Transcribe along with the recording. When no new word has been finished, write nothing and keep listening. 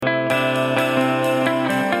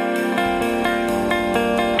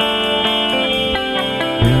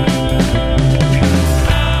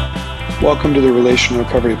Welcome to the Relational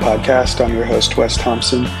Recovery Podcast. I'm your host, Wes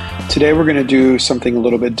Thompson. Today we're going to do something a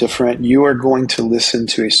little bit different. You are going to listen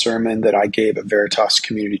to a sermon that I gave at Veritas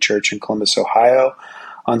Community Church in Columbus, Ohio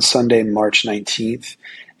on Sunday, March 19th.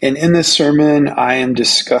 And in this sermon, I am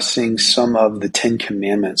discussing some of the 10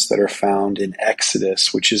 Commandments that are found in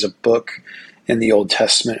Exodus, which is a book in the Old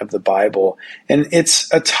Testament of the Bible. And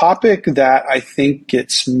it's a topic that I think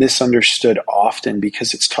gets misunderstood often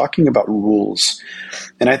because it's talking about rules.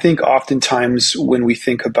 And I think oftentimes when we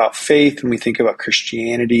think about faith, when we think about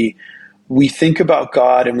Christianity, we think about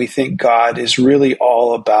God and we think God is really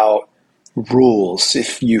all about rules.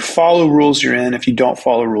 If you follow rules, you're in. If you don't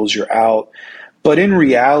follow rules, you're out. But in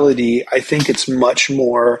reality, I think it's much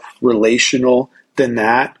more relational than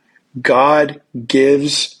that. God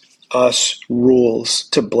gives us rules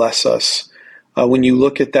to bless us. When you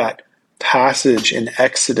look at that passage in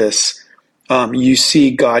Exodus, you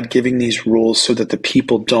see God giving these rules so that the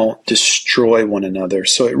people don't destroy one another.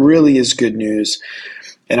 So it really is good news.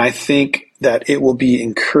 And I think that it will be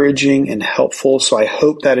encouraging and helpful. So I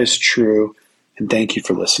hope that is true. And thank you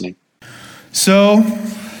for listening. So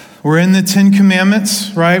we're in the 10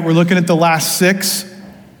 Commandments, right? We're looking at the last 6.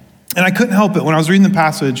 And I couldn't help it. When I was reading the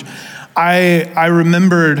passage, I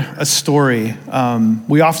remembered a story.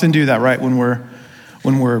 We often do that, right? When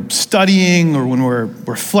we're studying or when we're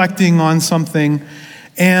reflecting on something.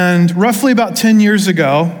 And roughly about 10 years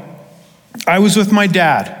ago, I was with my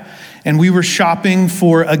dad, and we were shopping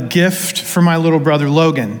for a gift for my little brother,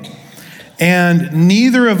 Logan. And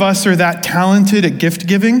neither of us are that talented at gift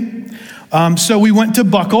giving. So we went to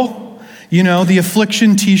Buckle, the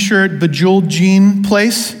Affliction t-shirt, bejeweled jean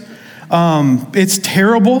place. It's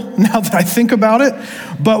terrible now that I think about it,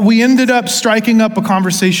 but we ended up striking up a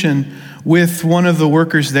conversation with one of the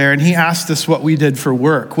workers there, and he asked us what we did for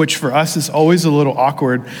work, which for us is always a little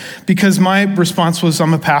awkward because my response was,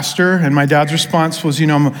 I'm a pastor, and my dad's response was,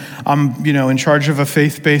 I'm in charge of a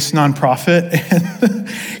faith-based nonprofit. And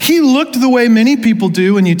he looked the way many people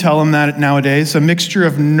do when you tell him that nowadays, a mixture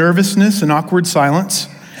of nervousness and awkward silence.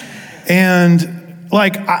 And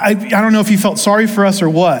I don't know if he felt sorry for us or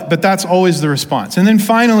what, but that's always the response. And then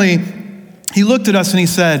finally, he looked at us and he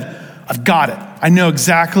said, I've got it. I know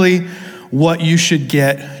exactly what you should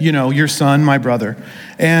get, your son, my brother.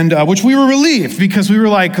 And which we were relieved because we were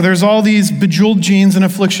like, there's all these bejeweled jeans and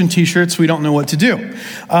Affliction t-shirts. We don't know what to do.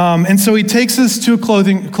 And so he takes us to a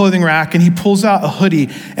clothing rack and he pulls out a hoodie,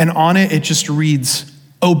 and on it just reads,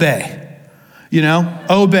 obey.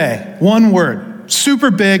 Obey. One word.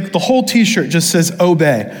 Super big. The whole t-shirt just says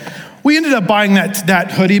obey. We ended up buying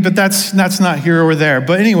that hoodie, but that's not here or there.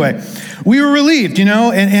 But anyway, we were relieved, and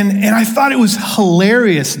I thought it was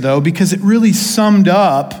hilarious though, because it really summed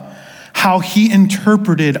up how he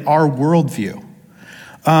interpreted our worldview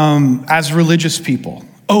as religious people.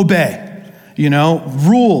 Obey,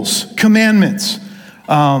 rules, commandments.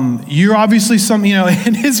 You're obviously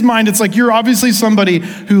in his mind, it's like you're obviously somebody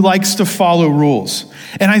who likes to follow rules.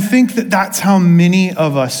 And I think that that's how many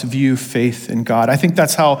of us view faith in God. I think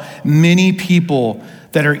that's how many people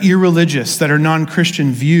that are irreligious, that are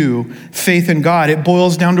non-Christian view faith in God. It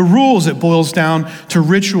boils down to rules. It boils down to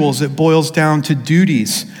rituals. It boils down to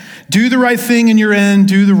duties. Do the right thing and you're in.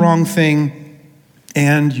 Do the wrong thing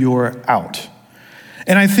and you're out.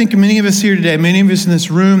 And I think many of us here today, many of us in this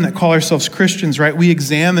room that call ourselves Christians, right? We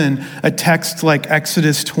examine a text like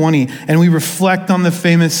Exodus 20 and we reflect on the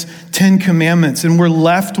famous 10 Commandments, and we're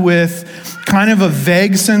left with kind of a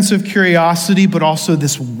vague sense of curiosity, but also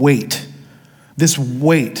this weight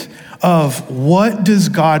of what does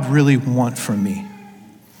God really want from me?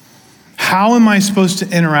 How am I supposed to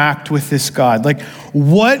interact with this God?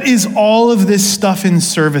 What is all of this stuff in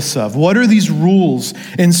service of? What are these rules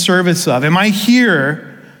in service of? Am I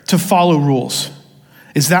here to follow rules?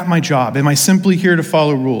 Is that my job? Am I simply here to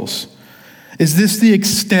follow rules? Is this the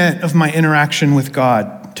extent of my interaction with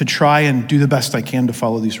God, to try and do the best I can to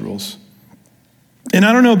follow these rules? And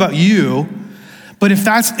I don't know about you, but if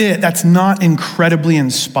that's it, that's not incredibly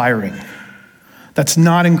inspiring. That's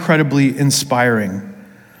not incredibly inspiring.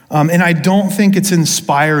 And I don't think it's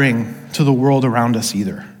inspiring to the world around us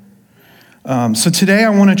either. So today I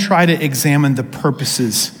want to try to examine the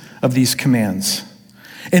purposes of these commands.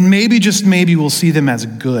 And maybe, just maybe, we'll see them as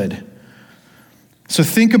good. So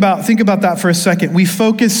think about that for a second. We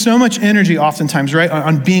focus so much energy oftentimes, right,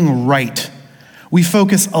 on being right. We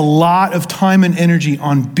focus a lot of time and energy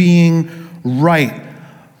on being right.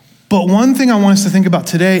 But one thing I want us to think about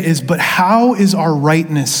today is, but how is our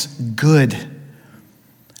rightness good?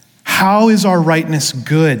 How is our rightness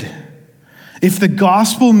good? If the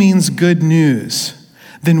gospel means good news,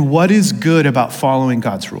 then what is good about following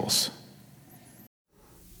God's rules?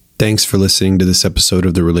 Thanks for listening to this episode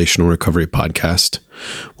of the Relational Recovery Podcast.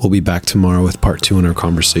 We'll be back tomorrow with part 2 in our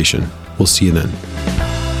conversation. We'll see you then.